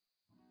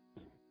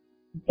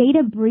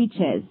Data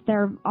breaches,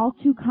 they're all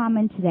too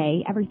common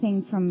today,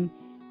 everything from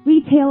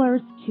retailers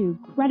to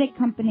credit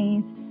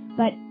companies,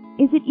 but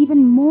is it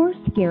even more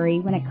scary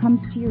when it comes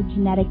to your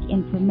genetic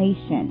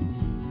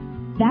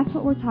information? That's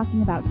what we're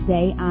talking about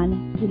today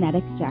on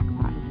Genetics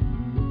Jackpot.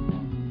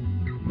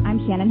 I'm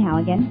Shannon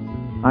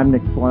Halligan. I'm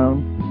Nick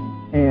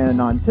Sloan.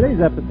 And on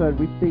today's episode,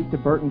 we speak to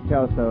Burton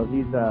Kelso.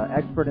 He's an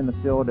expert in the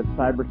field of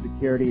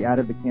cybersecurity out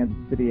of the Kansas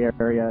City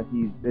area.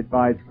 He's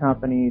advised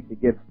companies. He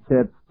gives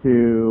tips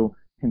to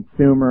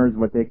consumers,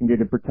 what they can do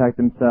to protect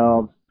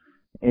themselves.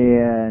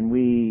 And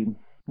we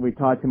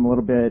talked to him a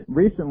little bit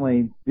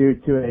recently due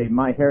to a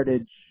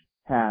MyHeritage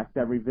hack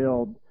that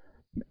revealed,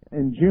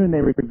 in June,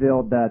 they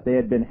revealed that they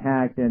had been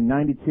hacked and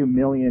 92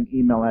 million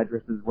email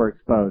addresses were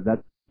exposed.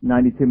 That's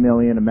 92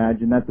 million.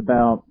 Imagine that's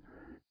about,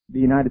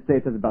 the United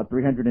States has about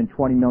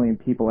 320 million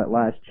people at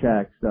last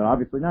check. So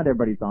obviously not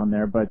everybody's on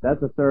there, but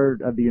that's a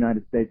third of the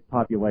United States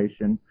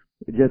population.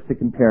 Just to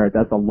compare it,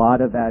 that's a lot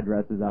of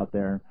addresses out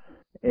there.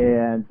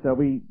 And so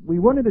we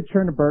wanted to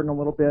turn to Burton a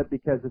little bit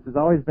because this has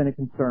always been a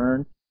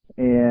concern.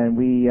 And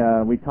we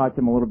talked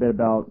to him a little bit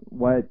about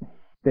what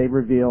they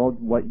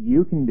revealed, what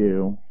you can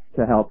do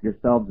to help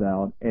yourselves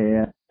out,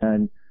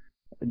 and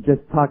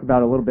just talk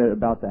about a little bit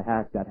about the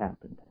hack that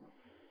happened.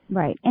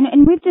 Right.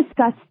 And we've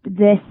discussed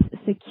this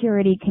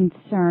security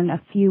concern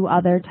a few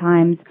other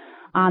times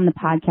on the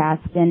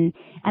podcast. And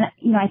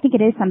you know, I think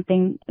it is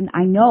something, and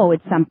I know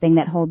it's something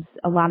that holds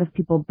a lot of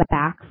people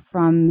back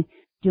from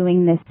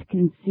doing this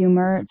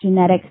consumer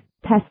genetics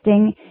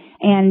testing.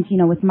 And, you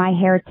know, with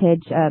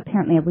MyHeritage,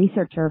 apparently a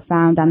researcher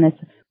found on this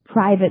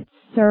private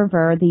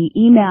server the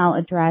email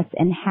address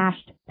and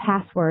hashed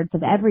passwords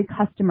of every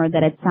customer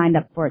that had signed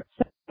up for its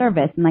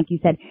service. And like you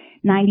said,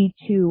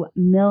 92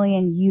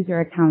 million user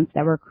accounts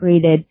that were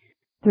created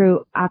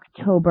through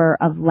October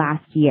of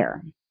last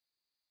year.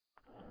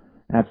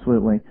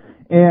 Absolutely.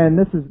 And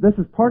this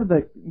is part of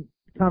the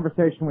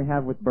conversation we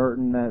have with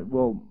Burton that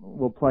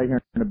we'll play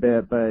here in a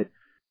bit, but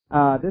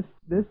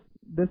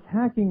this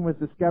hacking was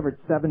discovered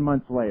 7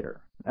 months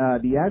later.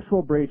 The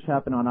actual breach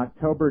happened on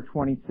October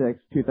 26,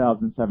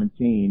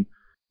 2017,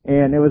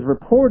 and it was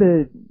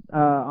reported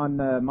on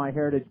the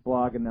MyHeritage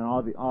blog, and then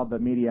all the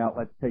media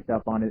outlets picked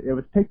up on it. It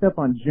was picked up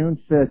on June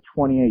 5th,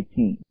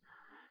 2018.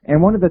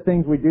 And one of the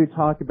things we do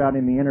talk about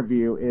in the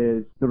interview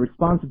is the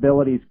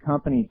responsibilities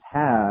companies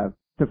have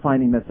to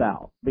finding this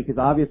out, because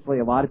obviously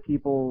a lot of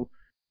people,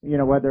 you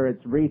know, whether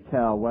it's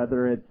retail,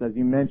 whether it's, as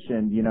you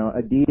mentioned, you know,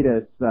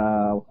 Adidas,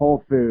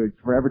 Whole Foods,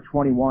 Forever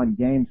 21,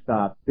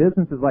 GameStop,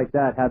 businesses like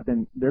that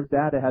their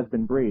data has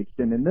been breached.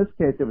 And in this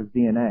case, it was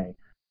DNA.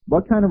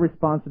 What kind of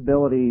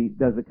responsibility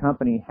does a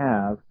company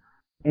have,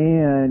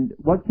 and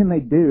what can they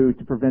do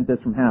to prevent this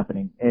from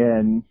happening?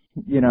 And,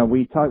 you know,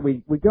 we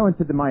go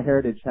into the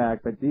MyHeritage hack,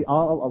 but a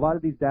lot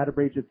of these data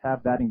breaches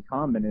have that in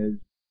common, is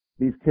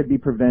these could be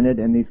prevented,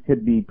 and these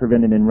could be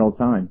prevented in real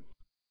time.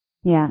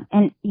 Yeah.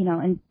 And, you know,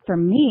 and for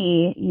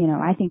me, you know,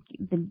 I think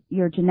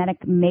your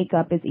genetic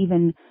makeup is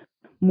even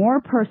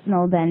more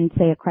personal than,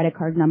 say, a credit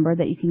card number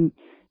that you can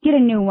get a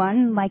new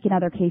one, like in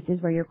other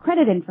cases where your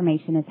credit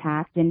information is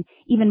hacked, and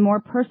even more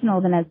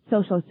personal than a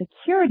social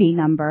security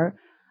number.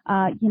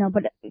 You know,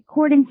 but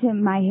according to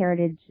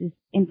MyHeritage's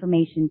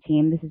information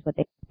team, this is what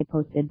they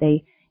posted.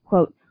 They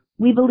quote,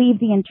 "We believe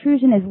the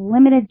intrusion is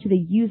limited to the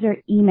user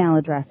email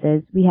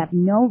addresses. We have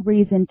no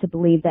reason to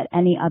believe that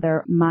any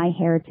other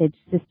MyHeritage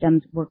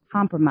systems were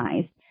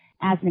compromised.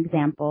 As an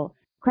example,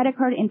 credit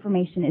card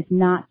information is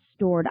not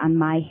stored on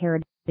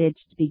MyHeritage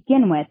to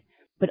begin with,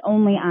 but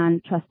only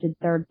on trusted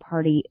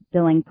third-party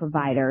billing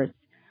providers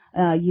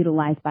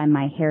utilized by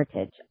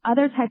MyHeritage.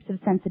 Other types of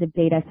sensitive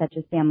data, such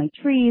as family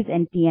trees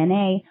and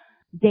DNA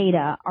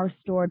data, are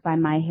stored by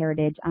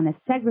MyHeritage on a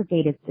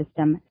segregated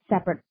system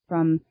separate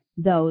from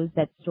those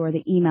that store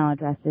the email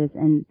addresses,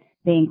 and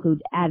they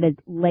include added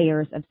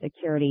layers of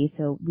security.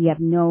 So we have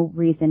no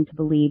reason to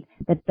believe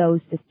that those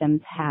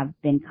systems have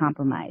been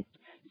compromised."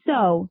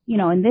 So, you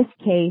know, in this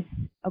case,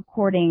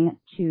 according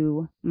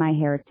to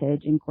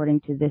MyHeritage,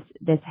 according to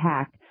this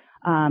hack,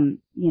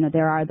 you know,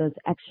 there are those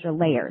extra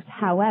layers.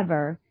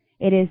 However,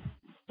 it is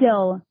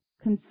still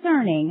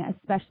concerning,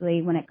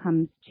 especially when it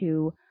comes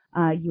to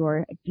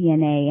your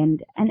DNA,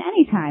 and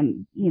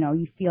anytime, you know,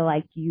 you feel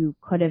like you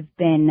could have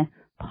been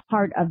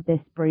part of this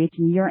breach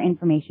and your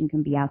information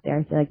can be out there.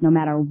 I feel like no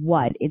matter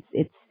what,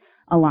 it's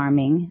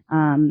alarming.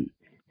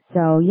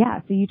 So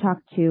you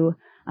talked to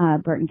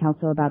Burton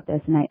Kelso about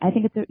this, and I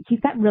think he's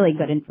got really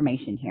good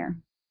information here.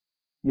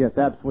 Yes,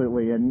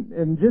 absolutely.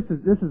 And this is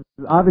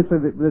obviously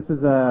this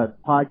is a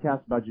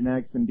podcast about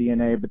genetics and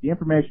DNA, but the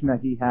information that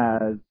he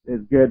has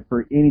is good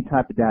for any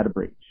type of data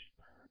breach.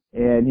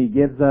 And he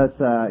gives us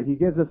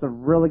a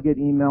really good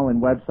email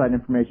and website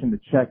information to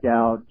check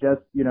out.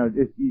 Just, you know,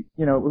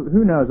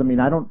 who knows? I mean,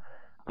 I don't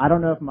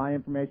know if my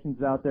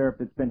information's out there, if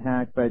it's been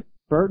hacked, but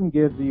Burton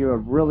gives you a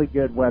really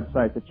good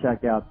website to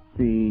check out to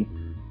see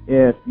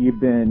if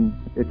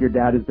your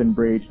data's been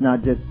breached,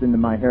 not just in the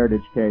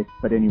MyHeritage case,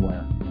 but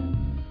anywhere.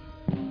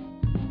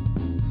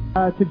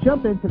 To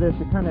jump into this,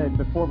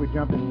 before we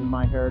jump into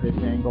my heritage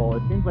angle,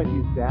 it seems like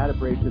these data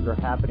breaches are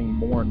happening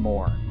more and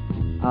more.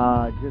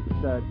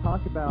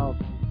 Talk about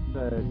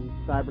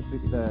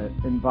the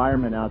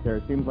environment out there.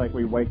 It seems like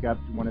we wake up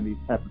to one of these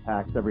type of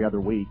attacks every other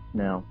week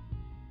now.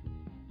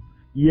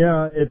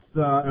 Yeah, it's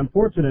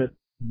unfortunate,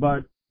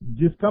 but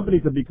just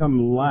companies have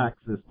become lax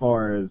as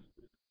far as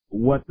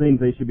what things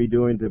they should be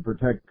doing to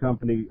protect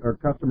company or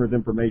customers'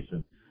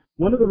 information.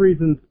 One of the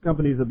reasons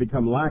companies have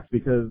become lax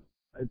because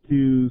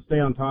to stay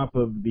on top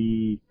of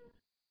the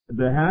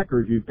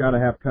hackers, you've got to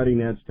have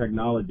cutting edge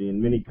technology, and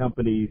many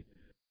companies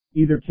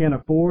either can't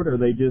afford or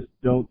they just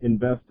don't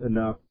invest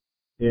enough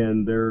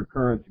in their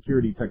current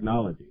security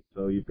technology.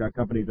 So you've got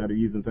companies that are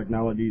using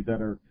technologies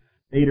that are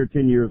 8 or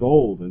 10 years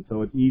old, and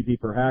so it's easy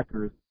for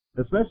hackers,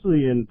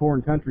 especially in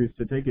foreign countries,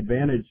 to take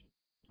advantage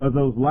of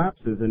those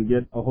lapses and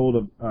get a hold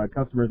of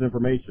customers'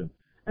 information.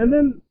 And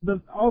then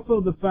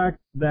also the fact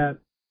that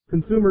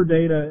consumer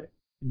data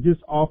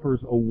just offers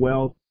a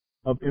wealth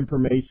of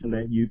information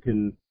that you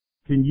can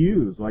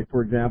use. Like,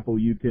 for example,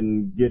 you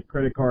can get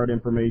credit card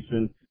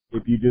information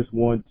if you just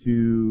want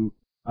to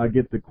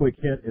get the quick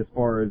hit as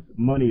far as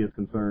money is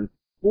concerned.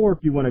 Or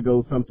if you want to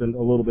go something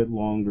a little bit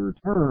longer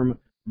term,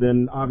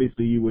 then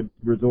obviously you would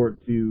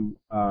resort to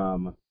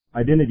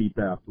identity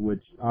theft,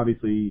 which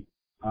obviously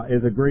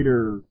is a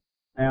greater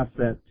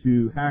asset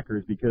to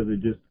hackers because it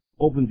just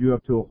opens you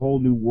up to a whole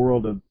new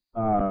world of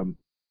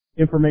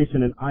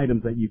information and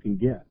items that you can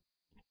get.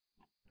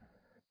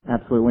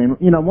 Absolutely. And,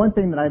 one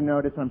thing that I've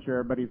noticed, I'm sure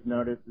everybody's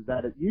noticed, is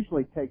that it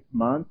usually takes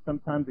months.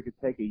 Sometimes it could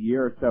take a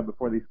year or so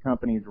before these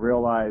companies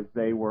realize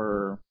they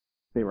were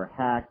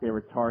hacked, they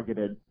were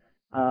targeted.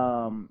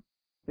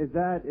 Is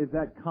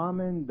that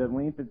common, the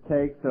length it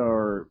takes,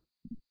 or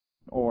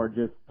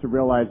just to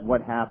realize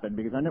what happened?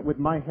 Because I know with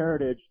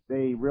MyHeritage,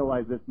 they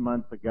realized this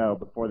months ago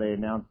before they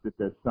announced it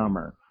this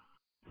summer.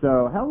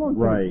 So how long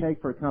does it take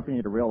for a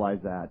company to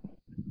realize that?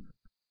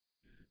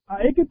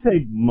 It could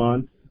take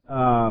months.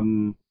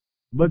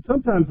 But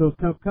sometimes those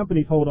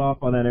companies hold off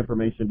on that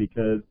information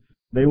because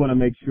they want to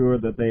make sure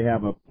that they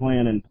have a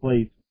plan in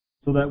place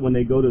so that when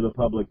they go to the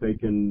public, they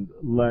can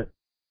let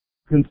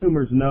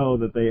consumers know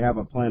that they have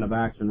a plan of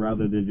action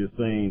rather than just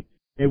saying,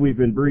 hey, we've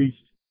been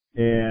breached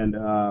and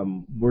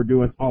we're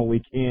doing all we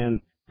can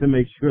to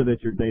make sure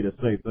that your data's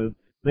safe. So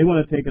they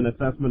want to take an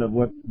assessment of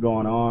what's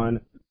going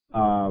on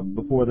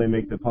before they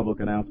make the public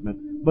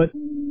announcement. But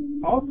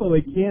also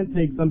it can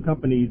take some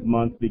companies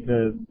months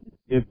because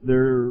if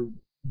their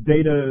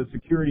data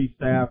security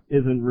staff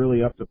isn't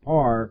really up to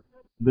par,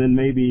 then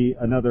maybe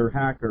another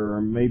hacker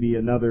or maybe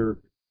another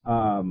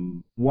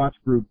watch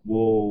group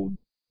will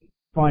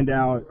find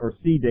out or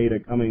see data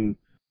coming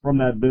from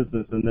that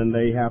business, and then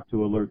they have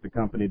to alert the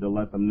company to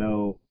let them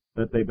know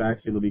that they've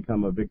actually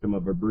become a victim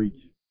of a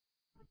breach.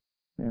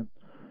 Yeah.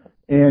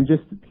 And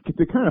just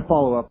to kind of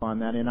follow up on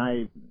that, and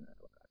I'm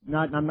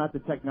not the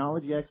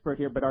technology expert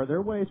here, but are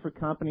there ways for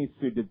companies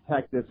to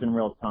detect this in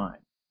real time?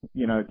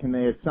 Can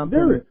they, if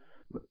something...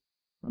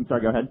 I'm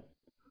sorry, go ahead.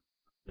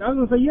 I was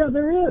going to say, yeah,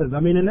 there is. I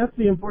mean, and that's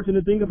the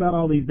unfortunate thing about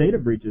all these data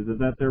breaches is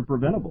that they're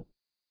preventable.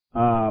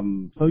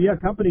 So, yeah,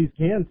 companies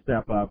can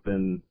step up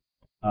and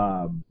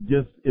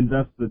just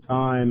invest the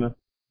time,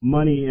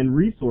 money, and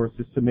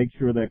resources to make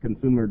sure that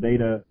consumer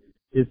data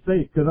is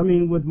safe. Because, I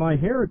mean, with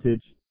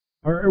MyHeritage,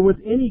 or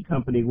with any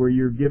company where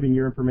you're giving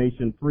your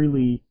information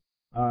freely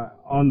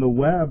on the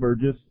web or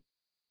just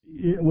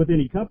with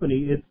any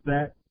company,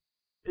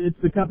 it's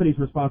the company's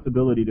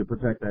responsibility to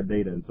protect that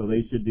data, and so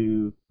they should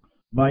do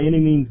by any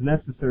means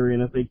necessary,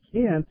 and if they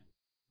can't,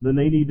 then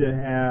they need to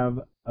have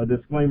a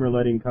disclaimer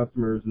letting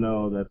customers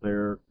know that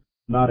they're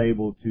not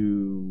able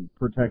to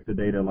protect the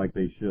data like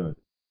they should.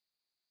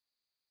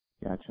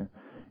 Gotcha.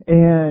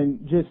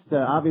 And just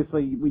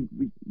obviously,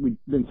 we've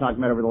been talking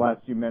about over the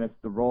last few minutes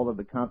the role that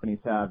the companies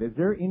have. Is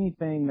there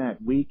anything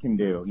that we can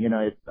do?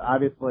 It's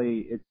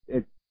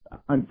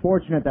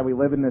unfortunate that we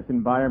live in this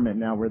environment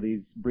now where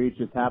these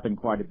breaches happen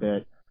quite a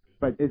bit,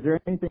 but is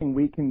there anything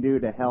we can do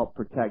to help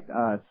protect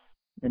us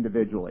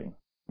individually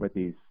with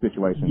these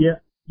situations?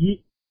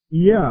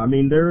 Yeah. I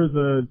mean, there's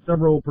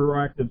several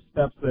proactive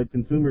steps that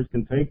consumers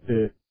can take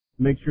to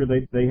make sure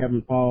they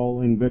haven't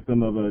fallen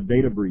victim of a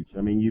data breach.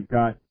 I mean, you've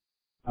got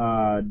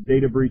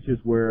data breaches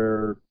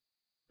where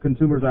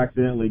consumers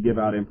accidentally give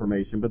out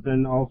information, but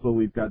then also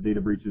we've got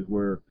data breaches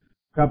where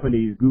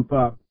companies goof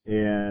up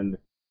and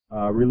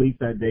release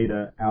that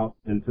data out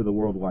into the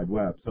World Wide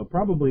Web. So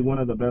probably one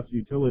of the best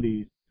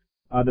utilities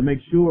to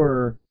make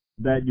sure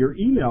that your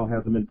email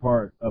hasn't been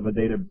part of a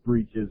data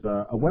breach is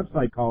a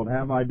website called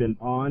Have I Been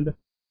Pwned?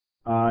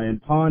 And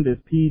Pwned is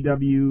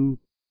Pwned,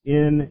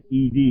 and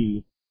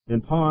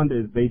Pwned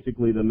is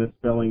basically the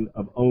misspelling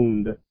of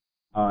owned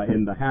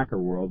in the hacker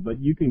world. But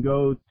you can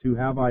go to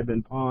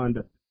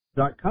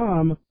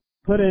haveibeenpwned.com,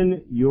 put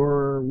in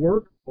your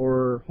work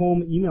or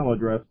home email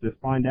address to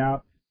find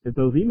out if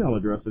those email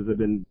addresses have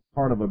been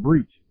part of a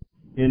breach.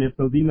 And if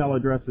those email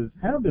addresses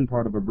have been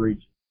part of a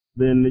breach,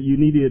 then you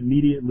need to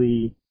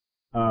immediately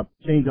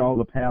change all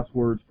the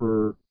passwords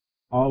for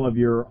all of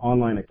your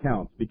online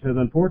accounts. Because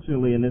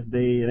unfortunately, in this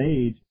day and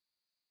age,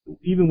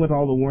 even with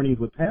all the warnings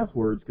with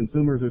passwords,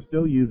 consumers are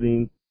still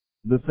using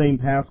the same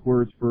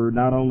passwords for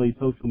not only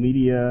social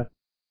media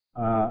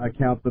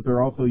accounts, but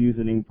they're also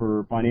using them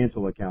for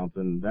financial accounts,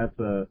 and that's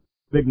a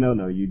big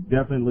no-no. You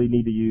definitely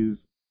need to use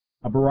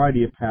a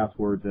variety of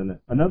passwords. And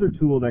another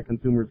tool that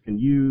consumers can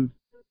use,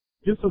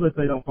 just so that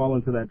they don't fall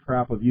into that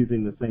trap of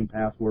using the same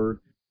password,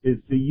 is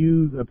to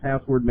use a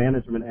password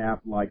management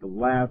app like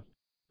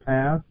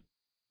LastPass,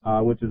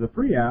 which is a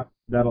free app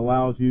that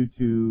allows you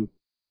to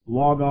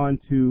log on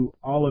to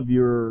all of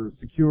your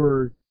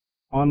secure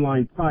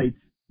online sites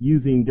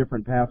using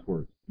different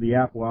passwords. The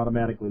app will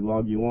automatically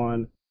log you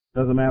on.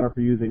 Doesn't matter if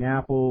you're using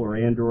Apple or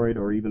Android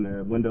or even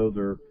a Windows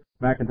or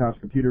Macintosh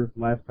computer.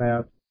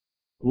 LastPass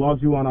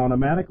logs you on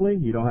automatically.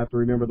 You don't have to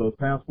remember those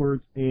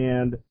passwords,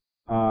 and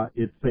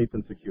it's safe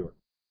and secure.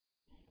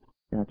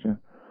 Gotcha.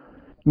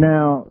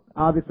 Now,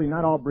 obviously,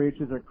 not all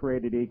breaches are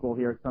created equal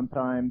here.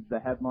 Sometimes the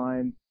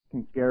headlines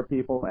can scare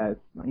people. As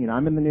you know,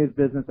 I'm in the news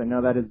business. I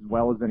know that as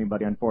well as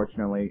anybody,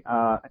 unfortunately.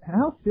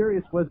 How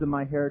serious was the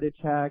MyHeritage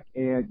hack,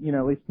 and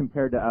at least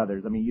compared to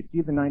others? I mean, you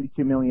see the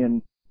 92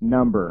 million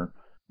number,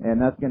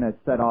 and that's going to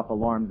set off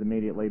alarms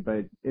immediately.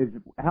 But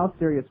how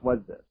serious was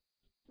this?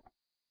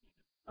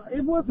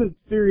 It wasn't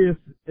serious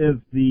as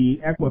the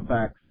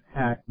Equifax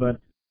hack, but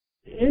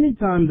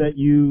anytime that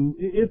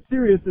it's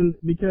serious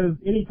because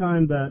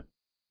anytime that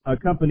a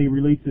company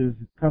releases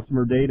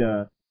customer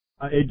data,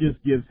 it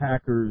just gives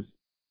hackers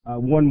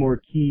one more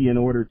key in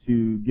order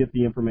to get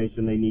the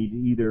information they need to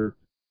either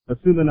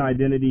assume an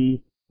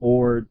identity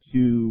or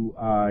to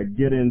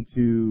get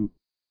into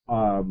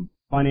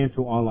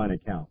financial online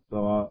accounts.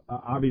 So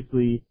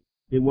obviously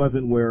it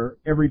wasn't where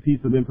every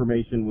piece of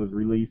information was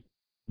released,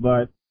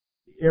 but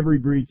every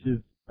breach is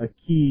a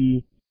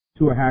key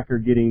to a hacker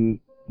getting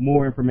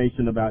more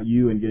information about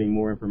you and getting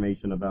more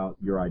information about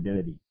your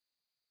identity.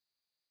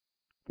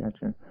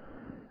 Gotcha.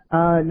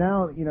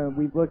 Now,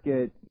 we look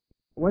at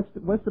what's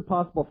the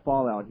possible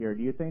fallout here?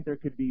 Do you think there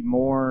could be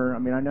more? I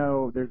mean, I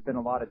know there's been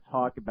a lot of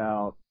talk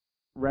about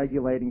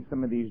regulating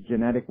some of these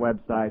genetic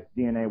websites,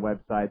 DNA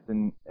websites,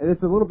 and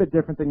it's a little bit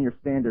different than your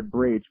standard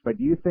breach, but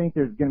do you think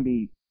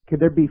could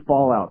there be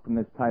fallout from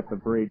this type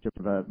of breach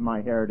of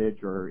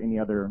MyHeritage or any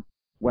other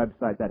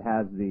website that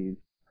has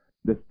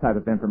this type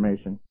of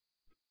information?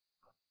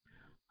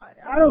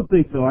 I don't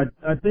think so.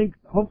 I think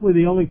hopefully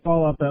the only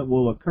fallout that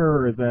will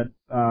occur is that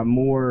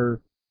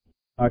more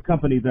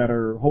companies that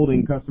are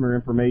holding customer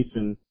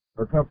information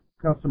or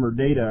customer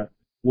data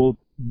will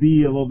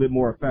be a little bit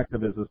more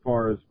effective as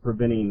far as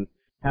preventing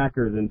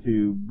hackers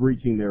into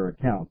breaching their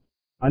accounts.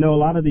 I know a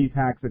lot of these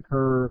hacks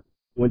occur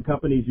when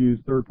companies use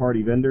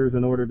third-party vendors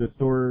in order to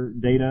store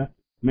data.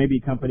 Maybe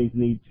companies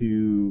need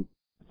to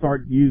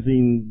start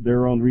using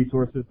their own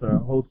resources to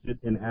host it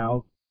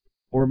in-house,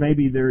 or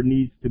maybe there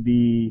needs to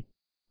be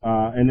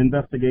an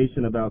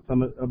investigation about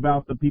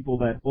the people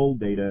that hold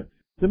data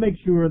to make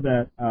sure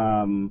that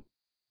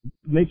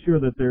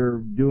they're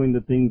doing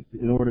the things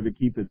in order to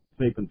keep it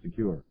safe and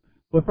secure.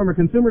 But from a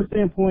consumer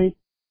standpoint,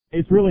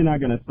 it's really not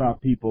going to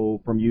stop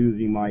people from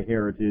using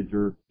MyHeritage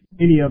or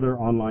any other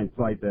online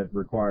site that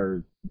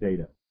requires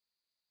data.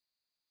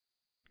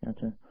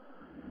 Gotcha.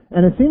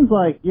 And it seems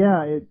like,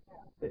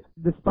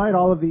 despite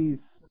all of these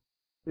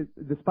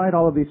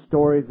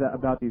stories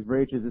about these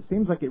breaches, it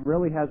seems like it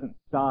really hasn't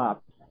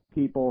stopped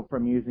people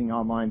from using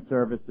online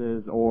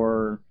services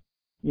or,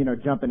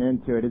 jumping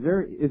into it. Is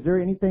there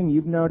anything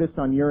you've noticed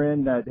on your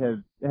end that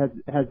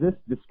has this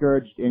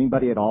discouraged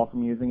anybody at all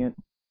from using it?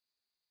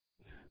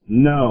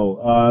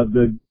 No.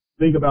 The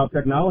thing about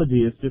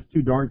technology is just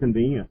too darn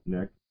convenient,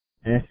 Nick.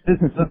 And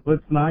so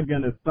it's not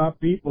going to stop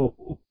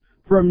people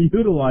from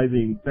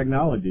utilizing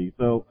technology.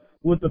 So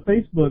with the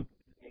Facebook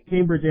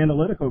Cambridge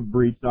Analytica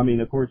breach, I mean,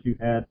 of course, you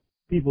had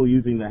people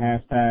using the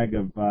hashtag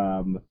of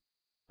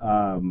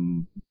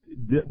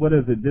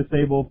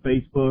disable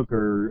Facebook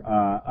or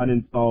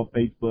uninstall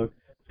Facebook.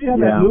 So you had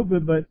that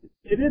movement, but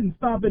it didn't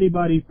stop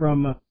anybody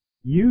from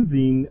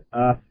using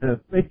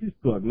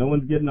Facebook. No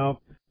one's getting off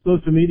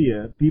social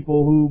media.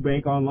 People who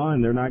bank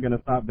online, they're not going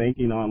to stop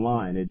banking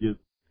online. It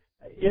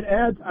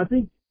adds, I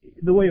think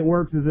the way it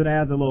works is it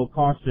adds a little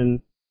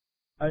caution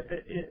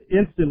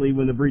instantly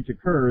when the breach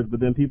occurs, but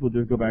then people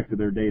just go back to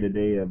their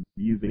day-to-day of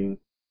using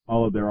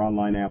all of their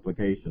online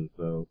applications.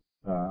 So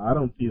I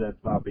don't see that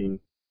stopping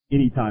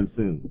anytime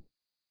soon.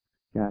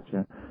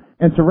 Gotcha.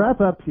 And to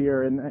wrap up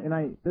here,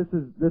 this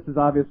is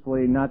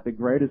obviously not the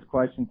greatest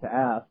question to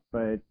ask,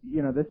 but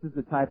this is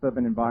the type of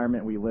an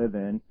environment we live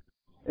in.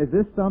 Is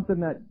this something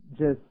that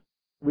just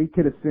we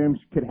could assume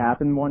could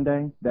happen one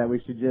day? That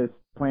we should just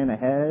plan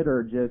ahead,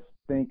 or just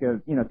think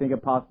of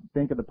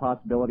the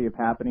possibility of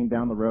happening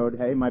down the road?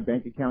 Hey, my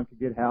bank account could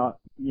get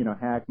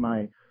hacked.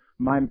 My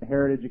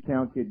MyHeritage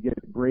account could get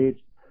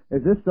breached.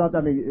 Is this something?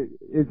 I mean,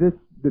 is this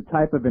the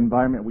type of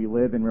environment we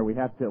live in where we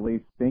have to at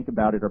least think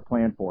about it or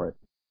plan for it?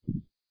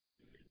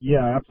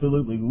 Yeah,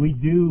 absolutely. We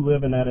do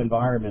live in that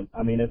environment.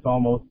 I mean, it's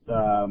almost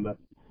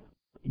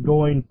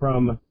going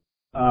from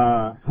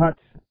huts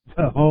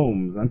to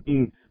homes. I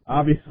mean,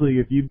 obviously,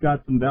 if you've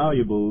got some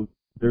valuables,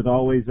 there's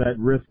always that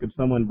risk of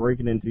someone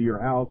breaking into your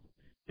house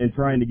and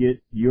trying to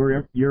get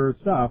your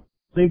stuff.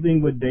 Same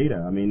thing with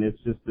data. I mean,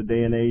 it's just the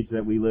day and age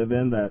that we live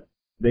in that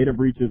data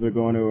breaches are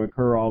going to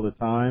occur all the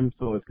time.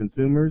 So as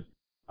consumers,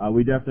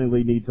 we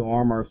definitely need to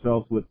arm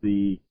ourselves with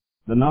the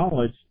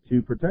knowledge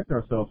to protect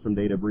ourselves from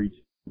data breach.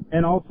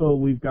 And also,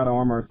 we've got to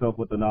arm ourselves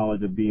with the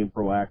knowledge of being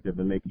proactive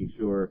and making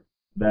sure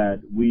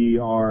that we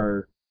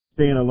are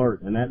staying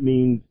alert. And that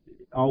means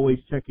always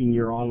checking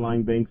your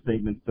online bank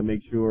statements to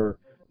make sure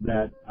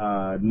that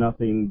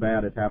nothing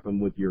bad has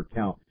happened with your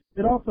account.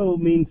 It also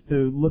means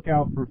to look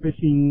out for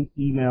phishing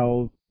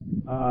emails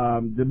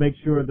to make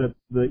sure that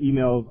the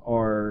emails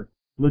are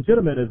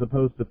legitimate as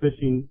opposed to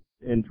phishing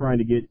and trying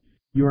to get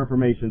your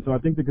information. So I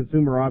think the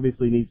consumer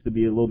obviously needs to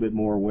be a little bit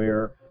more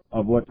aware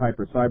of what type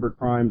of cyber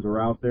crimes are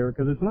out there,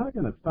 because it's not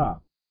going to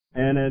stop.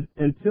 And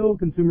until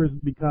consumers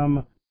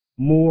become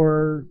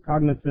more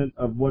cognizant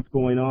of what's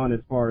going on as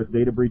far as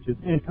data breaches,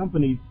 and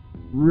companies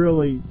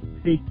really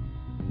take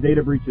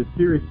data breaches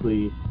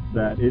seriously,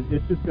 that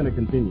it's just going to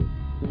continue.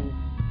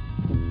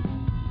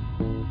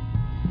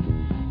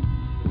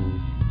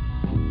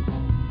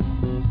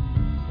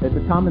 It's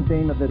a common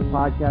theme of this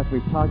podcast.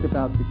 We've talked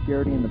about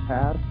security in the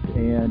past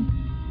and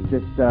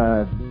just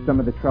some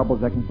of the troubles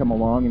that can come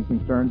along and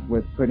concerns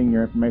with putting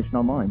your information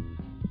online.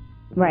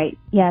 Right.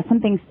 Yeah,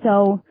 something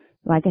so,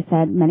 like I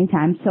said many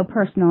times, so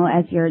personal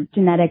as your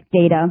genetic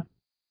data.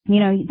 You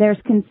know, there's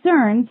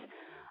concerns.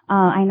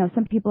 I know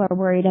some people are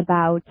worried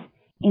about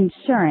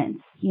insurance,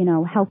 you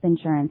know, health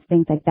insurance,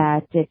 things like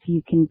that, if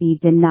you can be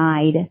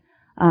denied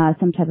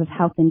some type of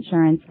health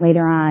insurance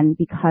later on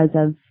because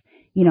of,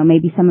 you know,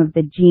 maybe some of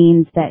the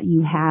genes that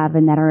you have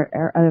and that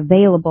are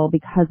available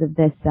because of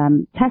this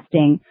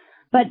testing.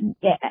 But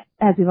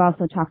as we've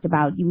also talked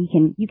about, you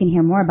can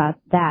hear more about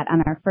that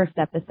on our first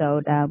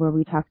episode where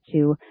we talked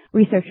to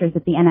researchers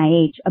at the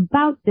NIH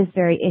about this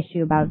very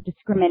issue about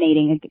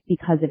discriminating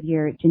because of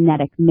your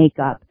genetic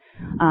makeup.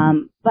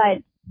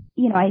 But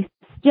you know, I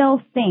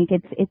still think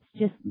it's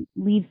just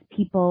leaves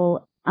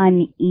people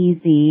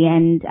uneasy.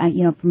 And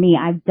you know, for me,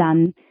 I've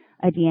done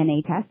a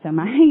DNA test, so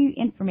my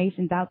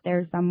information's out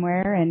there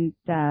somewhere. And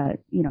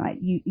you know,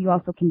 you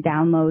also can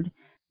download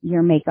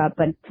your makeup,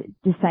 but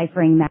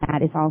deciphering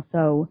that is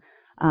also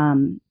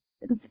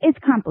it's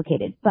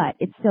complicated, but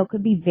it still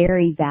could be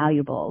very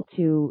valuable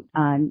to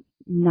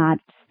not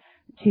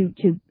to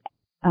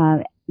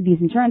these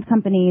insurance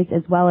companies,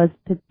 as well as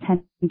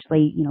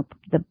potentially, you know,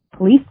 the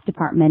police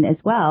department as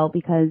well,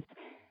 because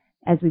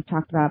as we've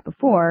talked about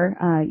before,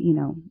 you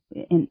know,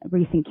 in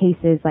recent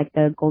cases like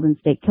the Golden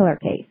State Killer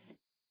case.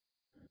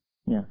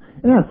 Yeah,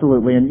 and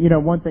absolutely. And, you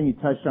know, one thing you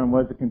touched on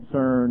was the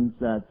concerns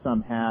that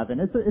some have. And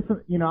it's a,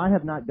 you know, I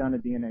have not done a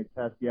DNA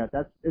test yet.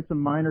 It's a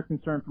minor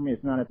concern for me.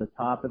 It's not at the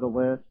top of the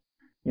list.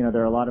 You know,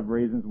 there are a lot of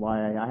reasons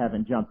why I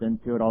haven't jumped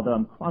into it,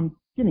 although I'm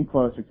getting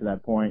closer to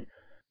that point.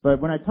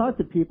 But when I talk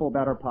to people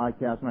about our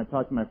podcast, when I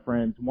talk to my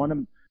friends, one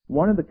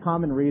of the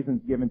common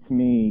reasons given to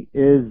me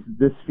is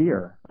this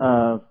fear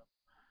of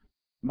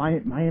my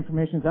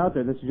information's out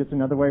there. This is just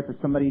another way for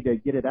somebody to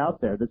get it out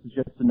there. This is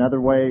just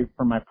another way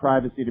for my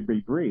privacy to be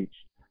breached.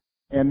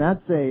 And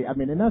that's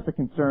a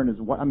concern as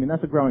well. I mean,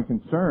 that's a growing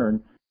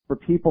concern for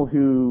people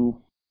who,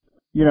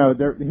 you know,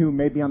 who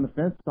may be on the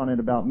fence on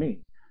it about me.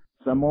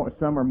 Some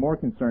are more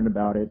concerned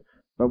about it.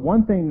 But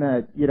one thing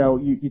that, you know,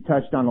 you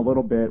touched on a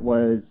little bit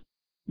was,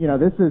 you know,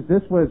 this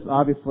was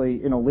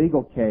obviously an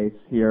illegal case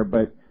here,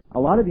 but a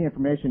lot of the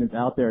information is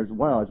out there as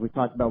well, as we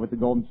talked about with the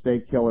Golden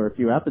State Killer a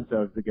few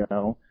episodes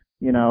ago.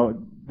 You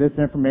know, this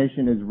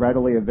information is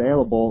readily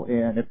available,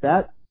 and if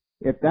that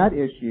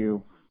issue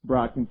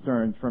brought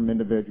concerns from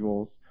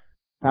individuals,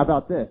 how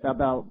about this? How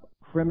about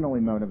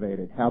criminally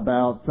motivated? How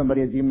about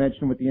somebody, as you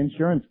mentioned, with the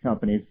insurance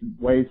companies,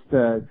 ways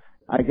to,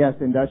 I guess,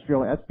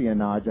 industrial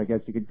espionage, I guess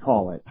you could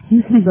call it.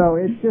 So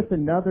it's just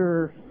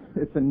another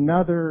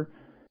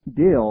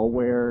deal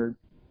where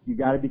you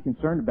got to be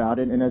concerned about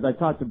it. And as I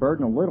talked to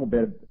Burton a little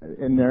bit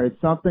in there,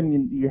 it's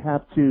something you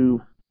have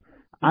to.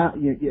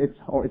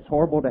 It's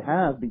horrible to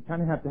have, but you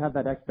kind of have to have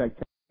that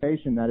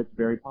expectation that it's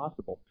very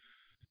possible.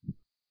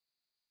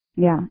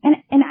 Yeah,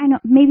 and I know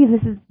maybe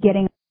this is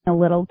getting a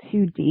little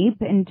too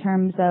deep in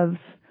terms of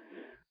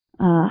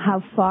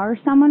how far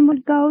someone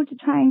would go to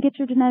try and get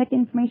your genetic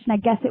information. I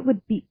guess it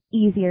would be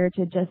easier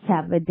to just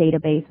have a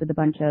database with a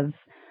bunch of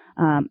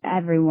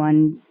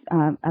everyone's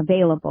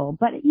available.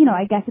 But, you know,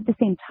 I guess at the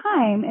same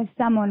time, if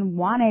someone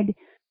wanted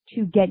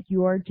to get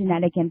your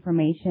genetic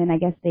information, I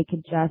guess they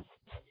could just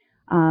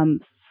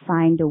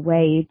find a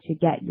way to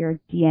get your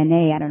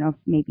DNA. I don't know if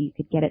maybe you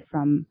could get it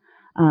from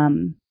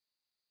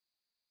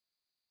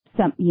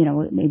some, you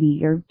know, maybe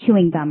you're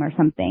chewing gum or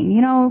something.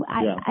 You know,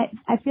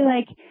 I feel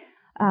like,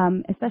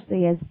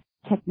 especially as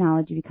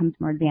technology becomes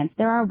more advanced,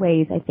 there are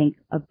ways, I think,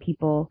 of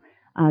people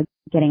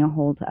getting a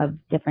hold of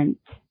different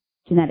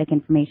genetic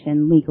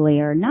information legally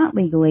or not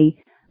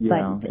legally.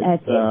 Yeah, but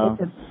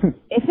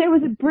if there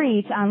was a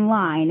breach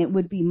online, it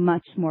would be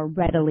much more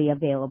readily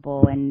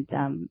available and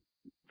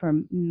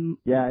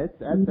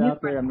it's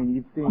out there. I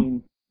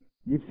mean,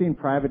 you've seen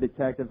private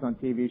detectives on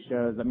TV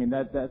shows. I mean,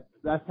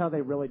 that's how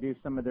they really do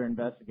some of their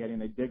investigating.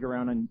 They dig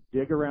around in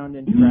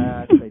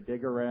trash. They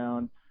dig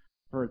around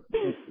for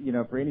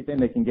anything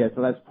they can get.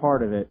 So that's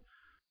part of it.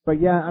 But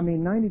yeah, I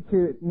mean,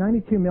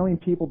 92 million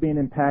people being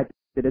impacted.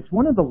 It's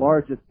one of the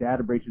largest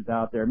data breaches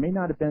out there. It may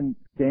not have been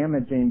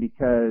damaging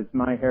because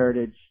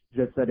MyHeritage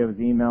just said it was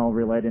email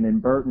related,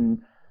 and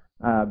Burton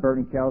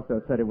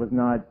Kelso said it was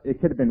not.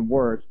 It could have been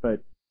worse,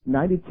 but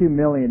 92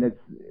 million. It's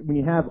when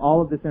you have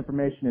all of this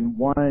information in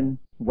one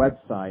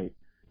website,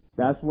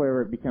 that's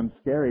where it becomes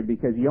scary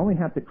because you only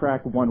have to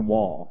crack one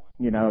wall.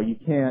 You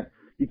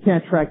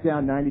can't track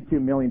down 92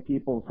 million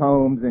people's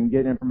homes and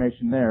get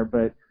information there,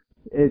 but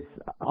it's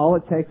all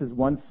it takes is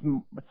one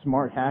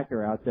smart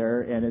hacker out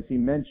there, and as he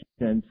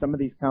mentioned, some of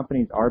these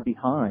companies are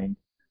behind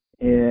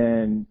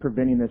in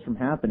preventing this from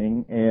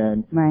happening,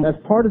 and right.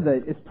 That's part of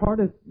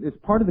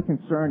the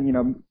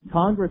concern.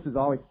 Congress has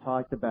always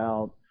talked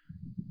about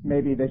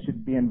maybe they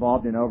should be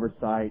involved in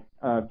oversight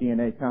of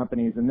DNA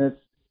companies, and this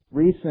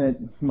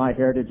recent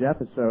MyHeritage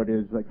episode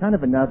is kind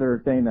of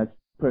another thing that's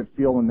put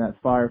fuel in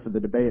that fire for the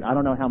debate. I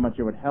don't know how much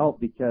it would help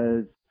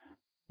because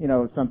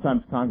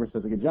sometimes Congress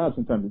does a good job,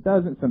 sometimes it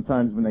doesn't.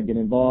 Sometimes when they get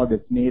involved,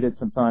 it's needed,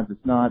 sometimes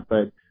it's not.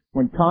 But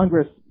when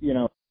Congress,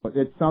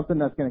 it's something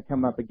that's going to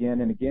come up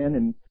again and again.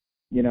 And,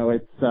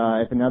 it's,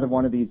 if another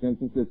one of these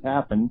instances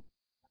happen,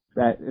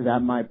 that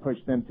might push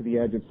them to the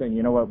edge of saying,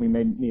 you know what, we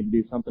may need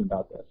to do something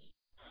about this.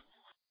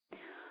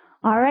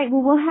 All right.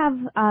 Well, we'll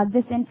have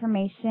this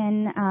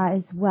information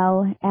as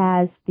well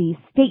as the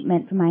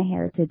statement from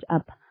MyHeritage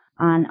up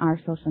on our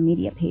social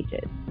media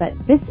pages. But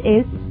this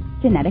is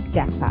Genetic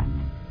Jackpot.